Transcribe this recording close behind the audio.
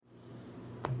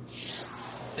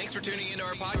Thanks for tuning into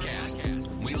our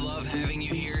podcast. We love having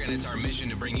you here, and it's our mission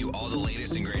to bring you all the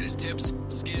latest and greatest tips,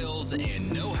 skills,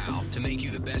 and know-how to make you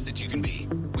the best that you can be.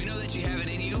 We know that you have it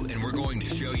in you, and we're going to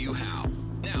show you how.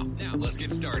 Now, let's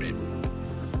get started.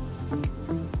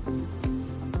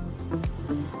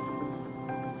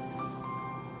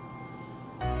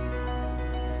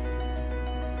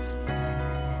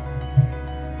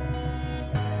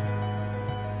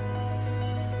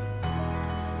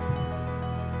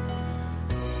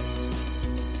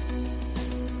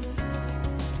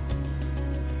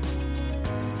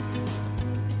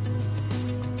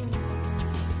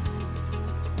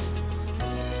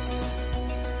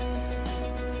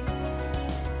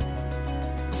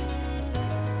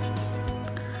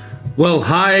 Well,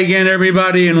 hi again,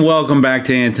 everybody, and welcome back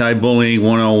to Anti-Bullying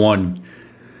 101.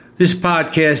 This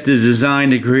podcast is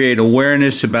designed to create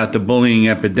awareness about the bullying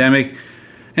epidemic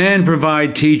and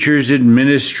provide teachers,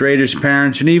 administrators,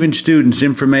 parents, and even students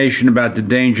information about the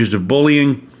dangers of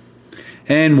bullying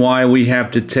and why we have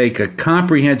to take a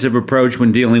comprehensive approach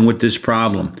when dealing with this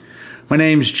problem. My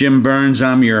name's Jim Burns.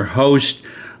 I'm your host.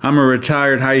 I'm a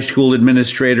retired high school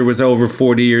administrator with over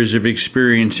 40 years of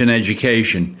experience in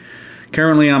education.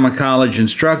 Currently, I'm a college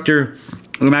instructor,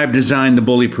 and I've designed the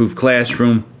Bully Proof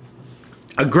Classroom,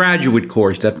 a graduate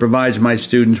course that provides my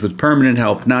students with permanent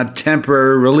help, not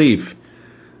temporary relief,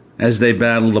 as they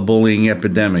battle the bullying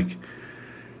epidemic.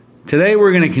 Today,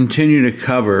 we're going to continue to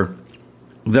cover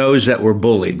those that were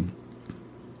bullied.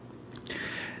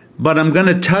 But I'm going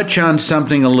to touch on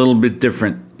something a little bit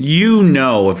different. You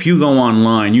know, if you go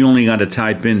online, you only got to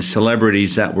type in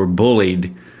celebrities that were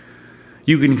bullied.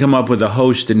 You can come up with a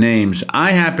host of names.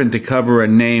 I happened to cover a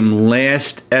name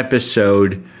last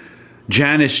episode,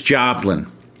 Janis Joplin,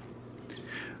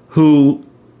 who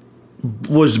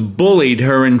was bullied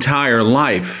her entire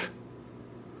life.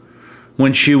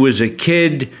 When she was a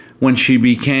kid, when she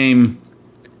became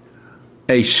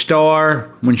a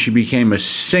star, when she became a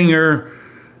singer,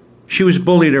 she was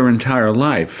bullied her entire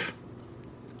life.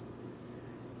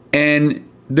 And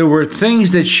there were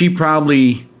things that she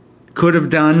probably could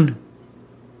have done.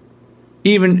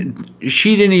 She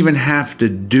didn't even have to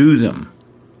do them.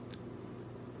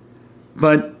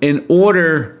 But in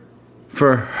order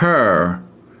for her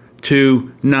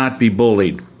to not be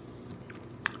bullied,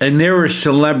 and there are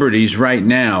celebrities right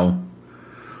now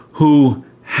who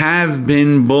have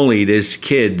been bullied as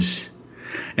kids,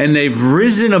 and they've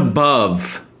risen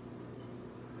above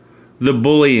the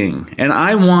bullying. And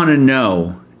I want to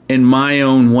know in my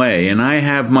own way, and I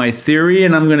have my theory,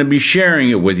 and I'm going to be sharing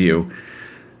it with you.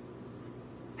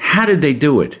 How did they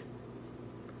do it?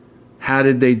 How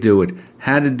did they do it?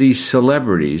 How did these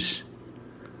celebrities,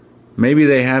 maybe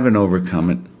they haven't overcome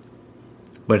it,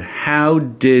 but how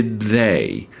did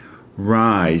they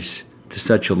rise to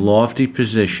such a lofty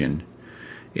position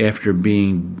after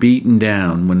being beaten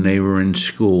down when they were in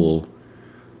school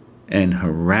and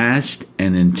harassed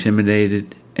and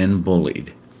intimidated and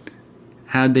bullied?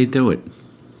 How'd they do it?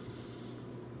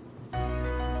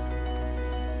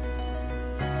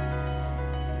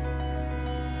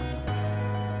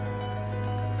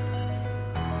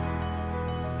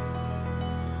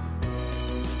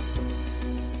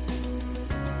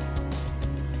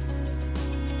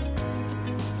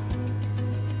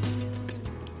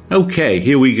 Okay,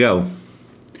 here we go.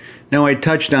 Now, I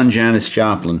touched on Janis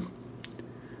Joplin,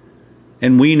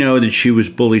 and we know that she was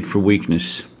bullied for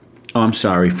weakness.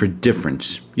 For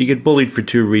difference. You get bullied for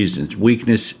two reasons,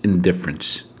 weakness and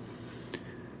difference.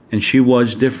 And she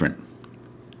was different.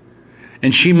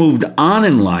 And she moved on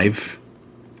in life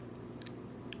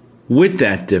with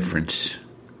that difference.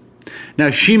 Now,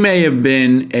 she may have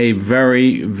been a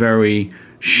very, very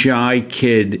shy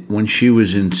kid when she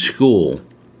was in school,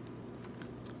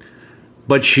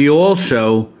 but she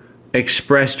also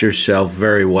expressed herself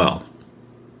very well.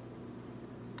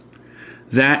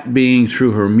 That being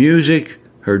through her music,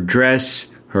 her dress,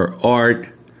 her art,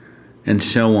 and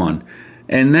so on.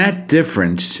 And that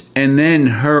difference, and then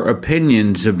her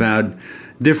opinions about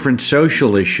different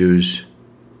social issues,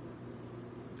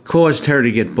 caused her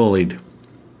to get bullied.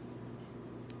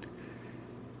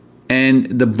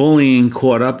 And the bullying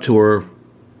caught up to her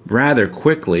rather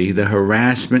quickly, the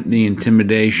harassment, the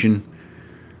intimidation.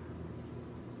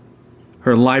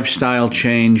 Her lifestyle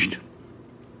changed.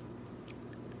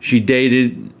 She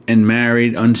dated and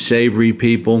married unsavory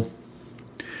people.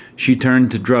 She turned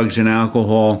to drugs and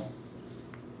alcohol.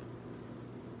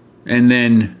 And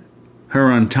then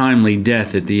her untimely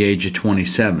death at the age of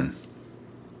 27.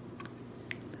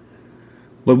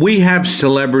 But we have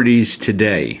celebrities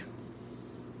today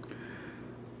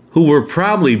who were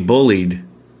probably bullied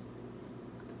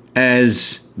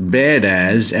as bad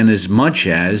as and as much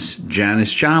as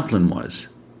Janis Joplin was.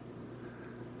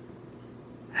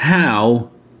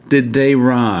 How did they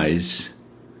rise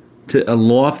to a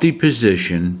lofty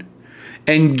position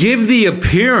and give the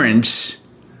appearance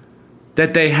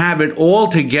that they have it all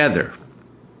together?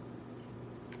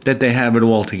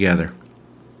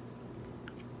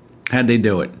 How'd they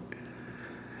do it?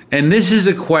 And this is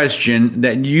a question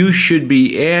that you should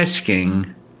be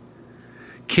asking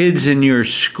kids in your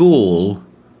school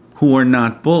who are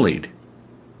not bullied,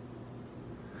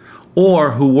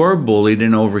 or who were bullied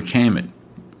and overcame it.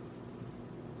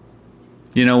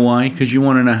 You know why? Because you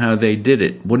want to know how they did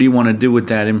it. What do you want to do with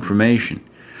that information?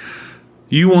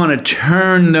 You want to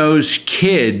turn those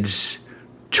kids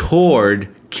toward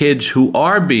kids who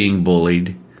are being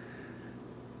bullied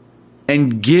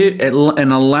and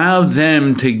allow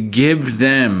them to give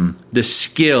them the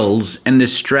skills and the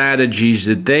strategies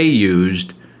that they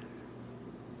used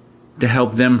to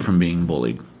help them from being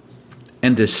bullied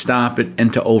and to stop it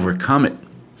and to overcome it.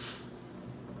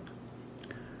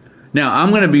 Now, I'm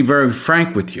going to be very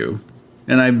frank with you,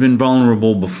 and I've been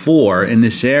vulnerable before in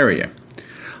this area.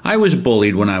 I was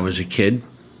bullied when I was a kid.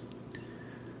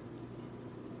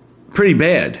 Pretty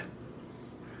bad.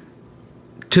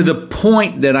 To the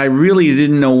point that I really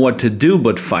didn't know what to do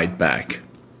but fight back.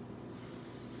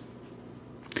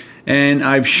 And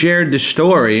I've shared the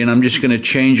story, and I'm just going to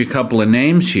change a couple of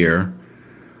names here,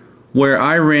 where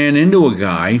I ran into a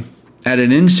guy at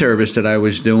an in-service that I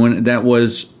was doing that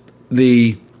was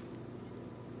the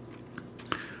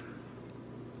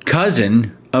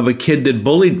cousin of a kid that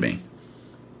bullied me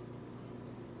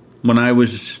when I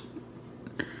was,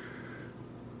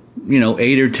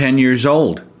 8 or 10 years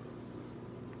old.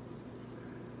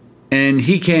 And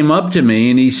he came up to me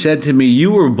and he said to me,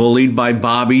 "You were bullied by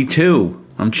Bobby too."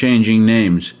 I'm changing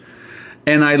names.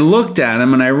 And I looked at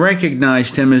him and I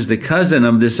recognized him as the cousin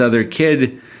of this other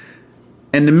kid.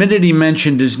 And the minute he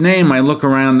mentioned his name, I looked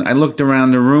around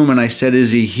the room and I said,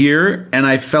 "Is he here?" And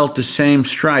I felt the same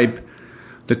stripe,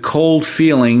 the cold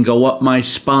feeling go up my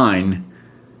spine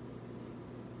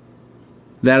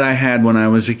that I had when I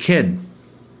was a kid.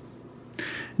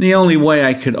 The only way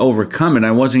I could overcome it,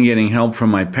 I wasn't getting help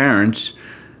from my parents.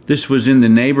 This was in the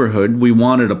neighborhood. We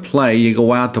wanted to play. You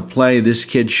go out to play, this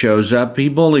kid shows up, he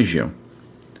bullies you.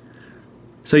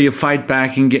 So you fight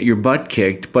back and get your butt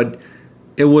kicked, but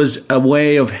it was a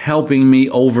way of helping me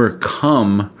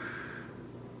overcome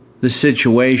the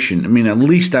situation. I mean, at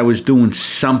least I was doing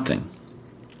something.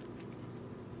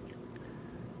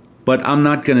 But I'm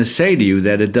not going to say to you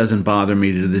that it doesn't bother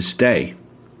me to this day,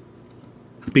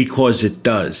 because it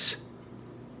does.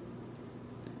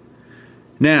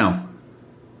 Now,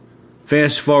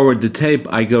 fast forward the tape,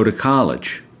 I go to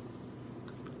college.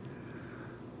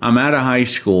 I'm out of high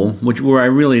school, where I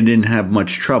really didn't have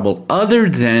much trouble, other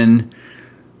than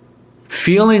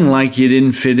feeling like you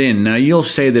didn't fit in. Now, you'll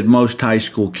say that most high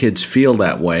school kids feel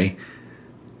that way,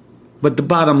 but the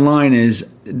bottom line is,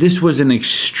 this was an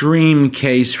extreme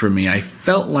case for me. I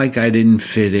felt like I didn't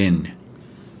fit in.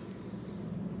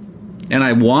 And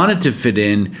I wanted to fit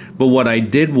in, but what I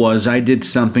did was I did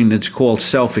something that's called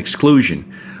self-exclusion.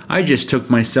 I just took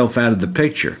myself out of the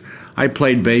picture. I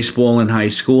played baseball in high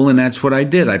school, and that's what I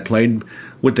did. I played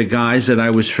with the guys that I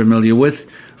was familiar with.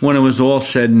 When it was all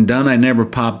said and done, I never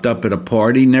popped up at a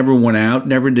party, never went out,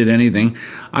 never did anything.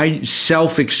 I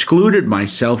self-excluded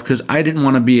myself because I didn't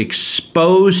want to be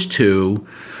exposed to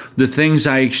the things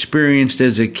I experienced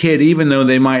as a kid, even though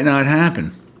they might not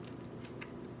happen.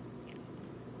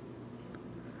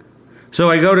 So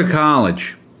I go to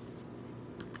college.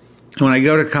 When I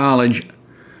go to college,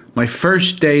 my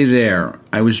first day there,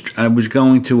 I was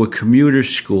going to a commuter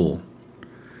school.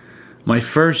 My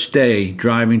first day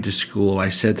driving to school, I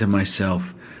said to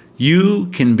myself, you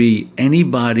can be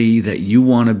anybody that you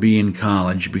want to be in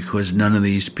college because none of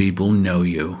these people know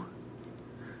you.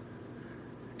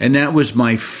 And that was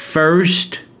my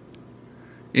first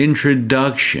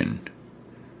introduction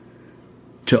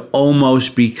to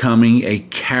almost becoming a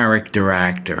character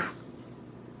actor,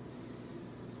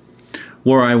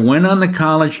 where I went on the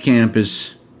college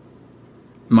campus.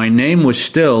 My name was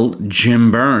still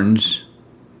Jim Burns,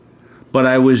 but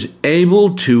I was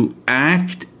able to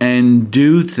act and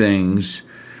do things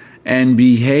and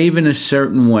behave in a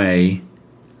certain way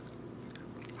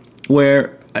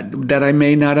that I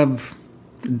may not have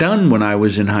done when I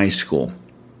was in high school.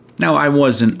 Now, I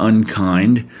wasn't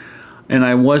unkind and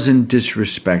I wasn't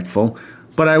disrespectful,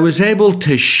 but I was able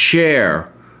to share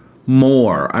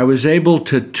more. I was able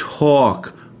to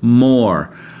talk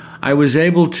more. I was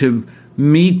able to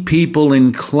meet people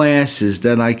in classes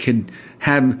that I could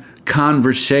have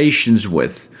conversations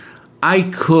with. I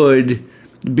could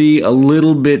be a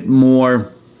little bit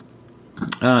more,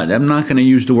 I'm not going to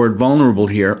use the word vulnerable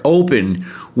here, open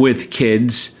with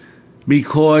kids,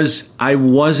 because I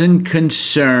wasn't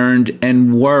concerned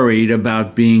and worried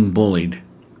about being bullied.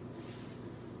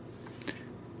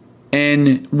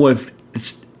 And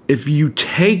if you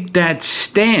take that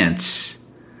stance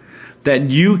that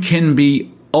you can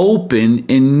be open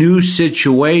in new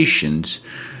situations,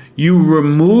 you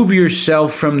remove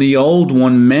yourself from the old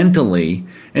one mentally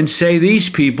and say, these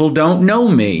people don't know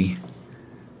me.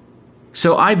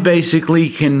 So I basically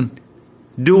can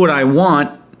do what I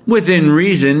want within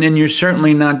reason, and you're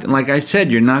certainly not, like I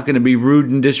said, you're not going to be rude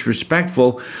and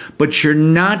disrespectful, but you're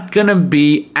not going to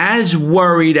be as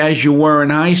worried as you were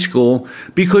in high school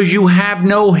because you have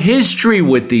no history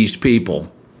with these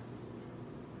people.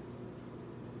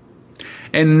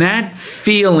 And that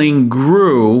feeling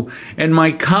grew, and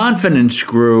my confidence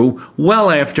grew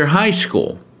well after high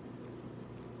school.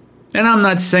 And I'm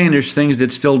not saying there's things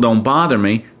that still don't bother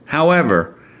me.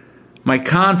 However, my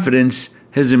confidence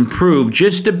has improved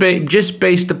just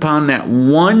based upon that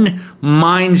one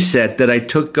mindset that I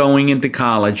took going into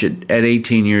college at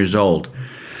 18 years old.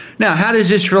 Now, how does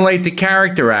this relate to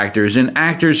character actors and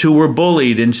actors who were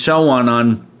bullied and so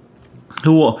on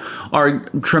who are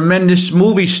tremendous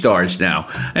movie stars now?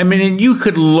 I mean, and you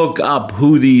could look up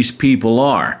who these people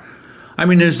are. I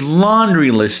mean, there's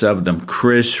laundry lists of them.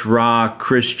 Chris Rock,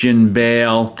 Christian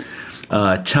Bale,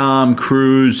 Tom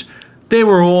Cruise. They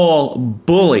were all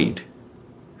bullied.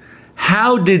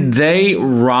 How did they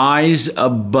rise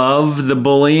above the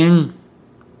bullying?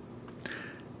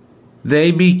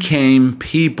 They became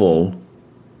people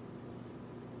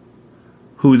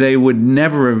who they would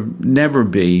never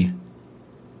be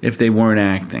if they weren't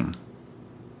acting.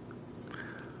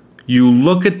 You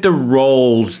look at the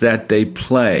roles that they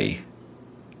play,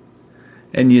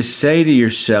 and you say to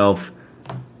yourself,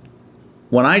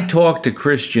 when I talk to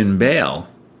Christian Bale,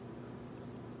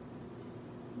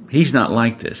 he's not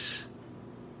like this.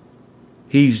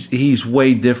 He's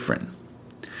way different.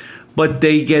 But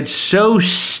they get so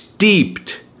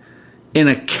steeped in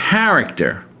a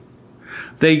character,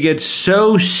 they get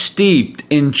so steeped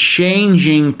in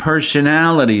changing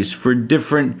personalities for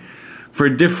different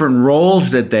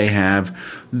roles that they have,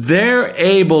 they're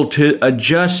able to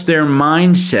adjust their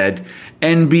mindset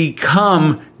and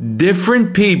become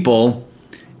different people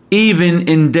even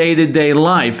in day-to-day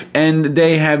life. And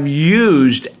they have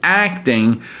used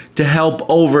acting to help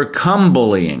overcome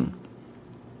bullying.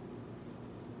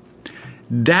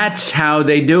 That's how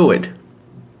they do it.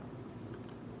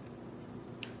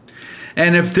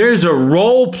 And if there's a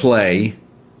role play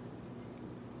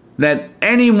that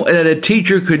a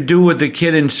teacher could do with a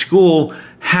kid in school,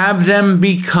 have them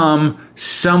become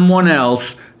someone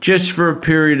else just for a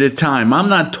period of time. I'm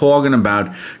not talking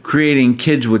about creating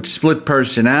kids with split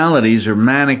personalities or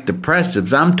manic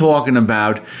depressives. I'm talking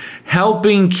about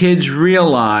helping kids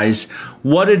realize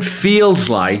what it feels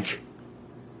like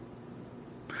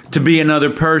to be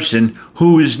another person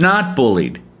who is not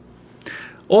bullied.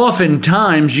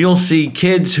 Oftentimes, you'll see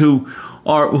kids who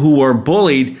are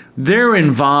bullied, they're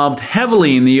involved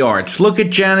heavily in the arts. Look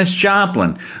at Janis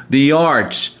Joplin. The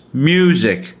arts,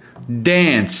 music,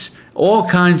 dance, all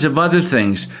kinds of other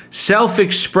things.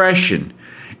 Self-expression.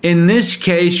 In this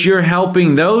case, you're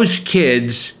helping those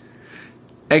kids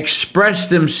express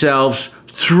themselves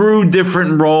through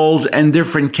different roles and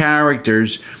different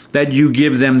characters that you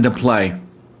give them to play.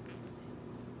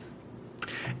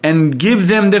 And give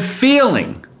them the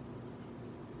feeling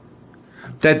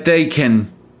that they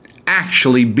can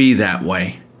actually be that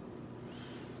way.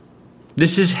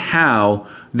 This is how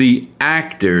the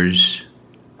actors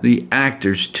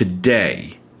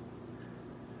today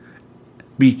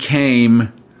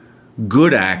became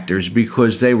good actors,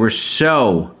 because they were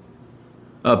so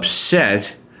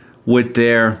upset with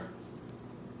their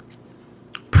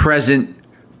present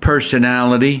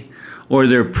personality or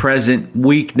their present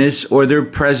weakness or their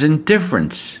present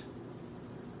difference.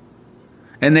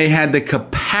 And they had the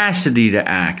capacity to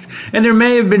act. And there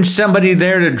may have been somebody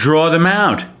there to draw them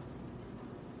out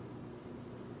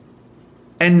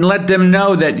and let them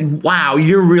know that, wow,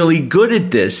 you're really good at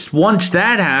this. Once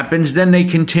that happens, then they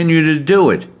continue to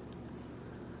do it.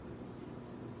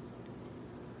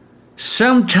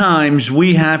 Sometimes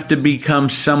we have to become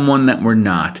someone that we're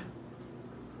not.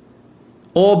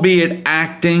 Albeit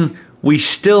acting, we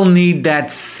still need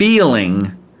that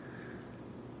feeling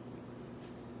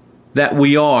that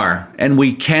we are and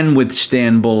we can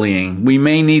withstand bullying. We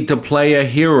may need to play a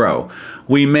hero.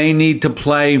 We may need to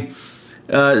play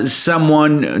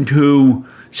someone who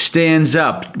stands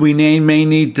up. We may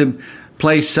need to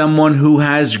play someone who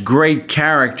has great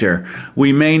character.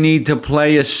 We may need to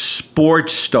play a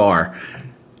sports star.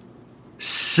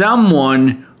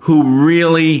 Someone who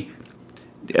really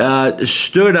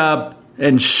stood up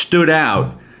and stood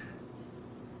out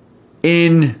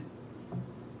in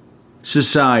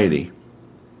society.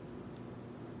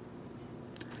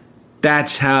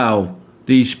 That's how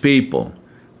these people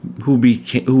who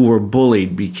were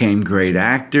bullied became great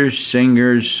actors,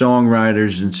 singers,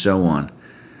 songwriters, and so on.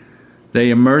 They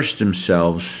immersed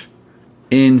themselves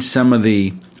in some of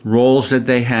the roles that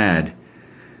they had.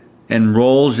 And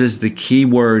roles is the key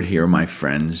word here, my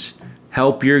friends.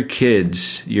 Help your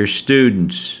kids, your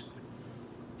students,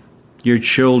 your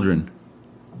children.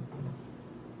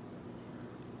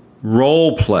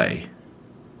 Role play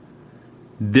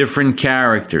different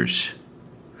characters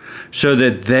so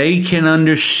that they can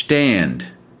understand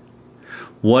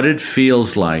what it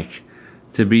feels like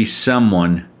to be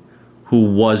someone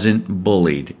who wasn't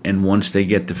bullied. And once they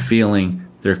get the feeling,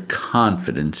 their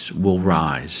confidence will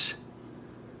rise.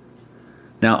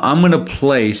 Now, I'm going to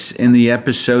place in the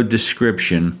episode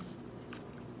description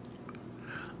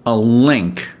a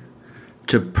link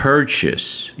to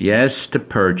purchase,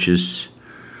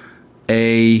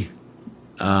 a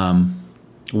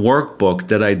workbook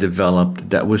that I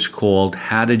developed that was called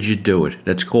How Did You Do It?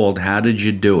 That's called How Did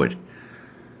You Do It?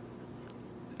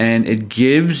 And it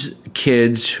gives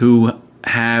kids who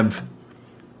have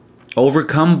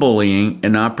overcome bullying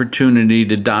an opportunity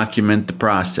to document the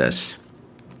process.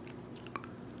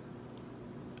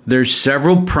 There's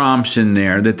several prompts in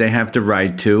there that they have to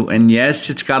write to. And yes,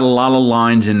 it's got a lot of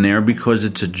lines in there because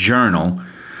it's a journal.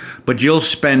 But you'll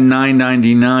spend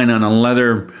 $9.99 on a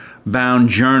leather-bound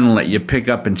journal that you pick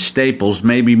up in Staples,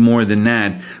 maybe more than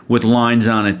that, with lines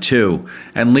on it too.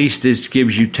 At least this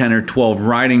gives you 10 or 12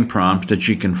 writing prompts that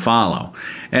you can follow.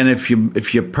 And if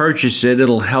you purchase it,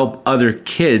 it'll help other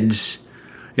kids.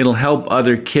 It'll help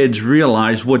other kids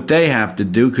realize what they have to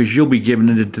do, because you'll be giving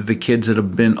it to the kids that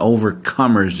have been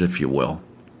overcomers, if you will.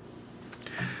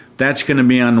 That's going to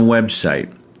be on the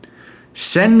website.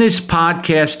 Send this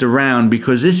podcast around,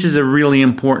 because this is a really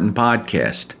important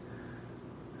podcast.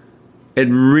 It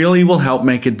really will help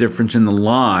make a difference in the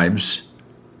lives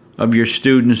of your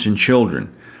students and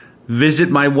children. Visit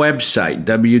my website,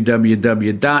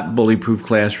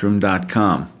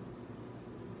 www.bullyproofclassroom.com.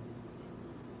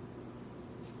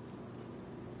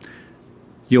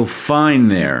 You'll find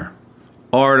there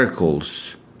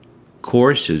articles,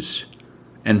 courses,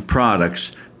 and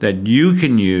products that you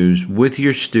can use with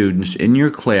your students in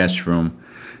your classroom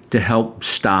to help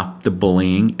stop the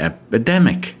bullying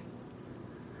epidemic.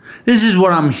 This is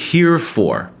what I'm here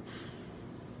for,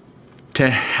 to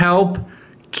help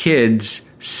kids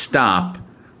stop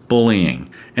bullying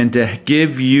and to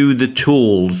give you the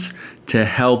tools to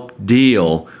help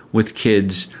deal with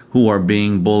kids who are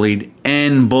being bullied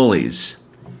and bullies.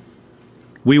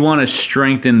 We want to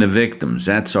strengthen the victims.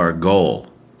 That's our goal.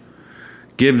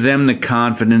 Give them the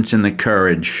confidence and the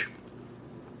courage.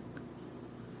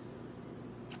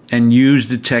 And use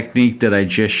the technique that I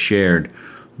just shared,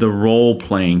 the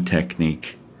role-playing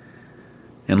technique.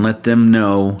 And let them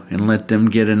know and let them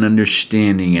get an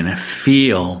understanding and a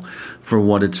feel for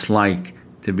what it's like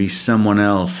to be someone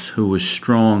else who is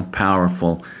strong,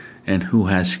 powerful, and who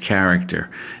has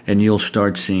character. And you'll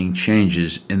start seeing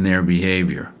changes in their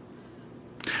behavior.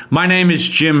 My name is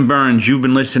Jim Burns. You've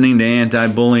been listening to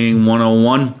Anti-Bullying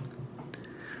 101.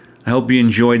 I hope you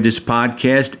enjoyed this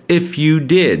podcast. If you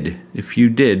did,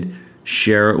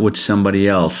 share it with somebody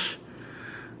else.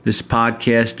 This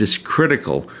podcast is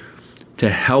critical to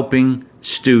helping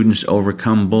students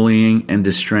overcome bullying and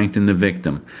to strengthen the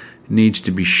victim. It needs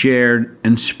to be shared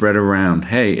and spread around.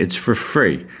 Hey, it's for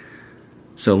free.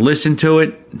 So listen to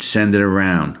it, send it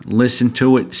around. Listen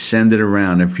to it, send it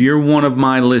around. If you're one of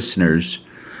my listeners,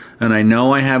 and I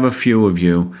know I have a few of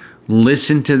you,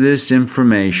 listen to this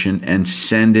information and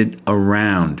send it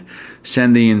around.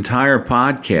 Send the entire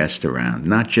podcast around,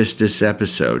 not just this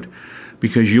episode,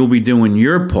 because you'll be doing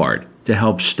your part to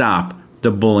help stop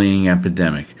the bullying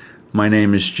epidemic. My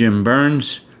name is Jim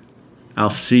Burns.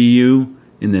 I'll see you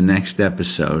in the next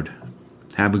episode.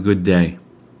 Have a good day.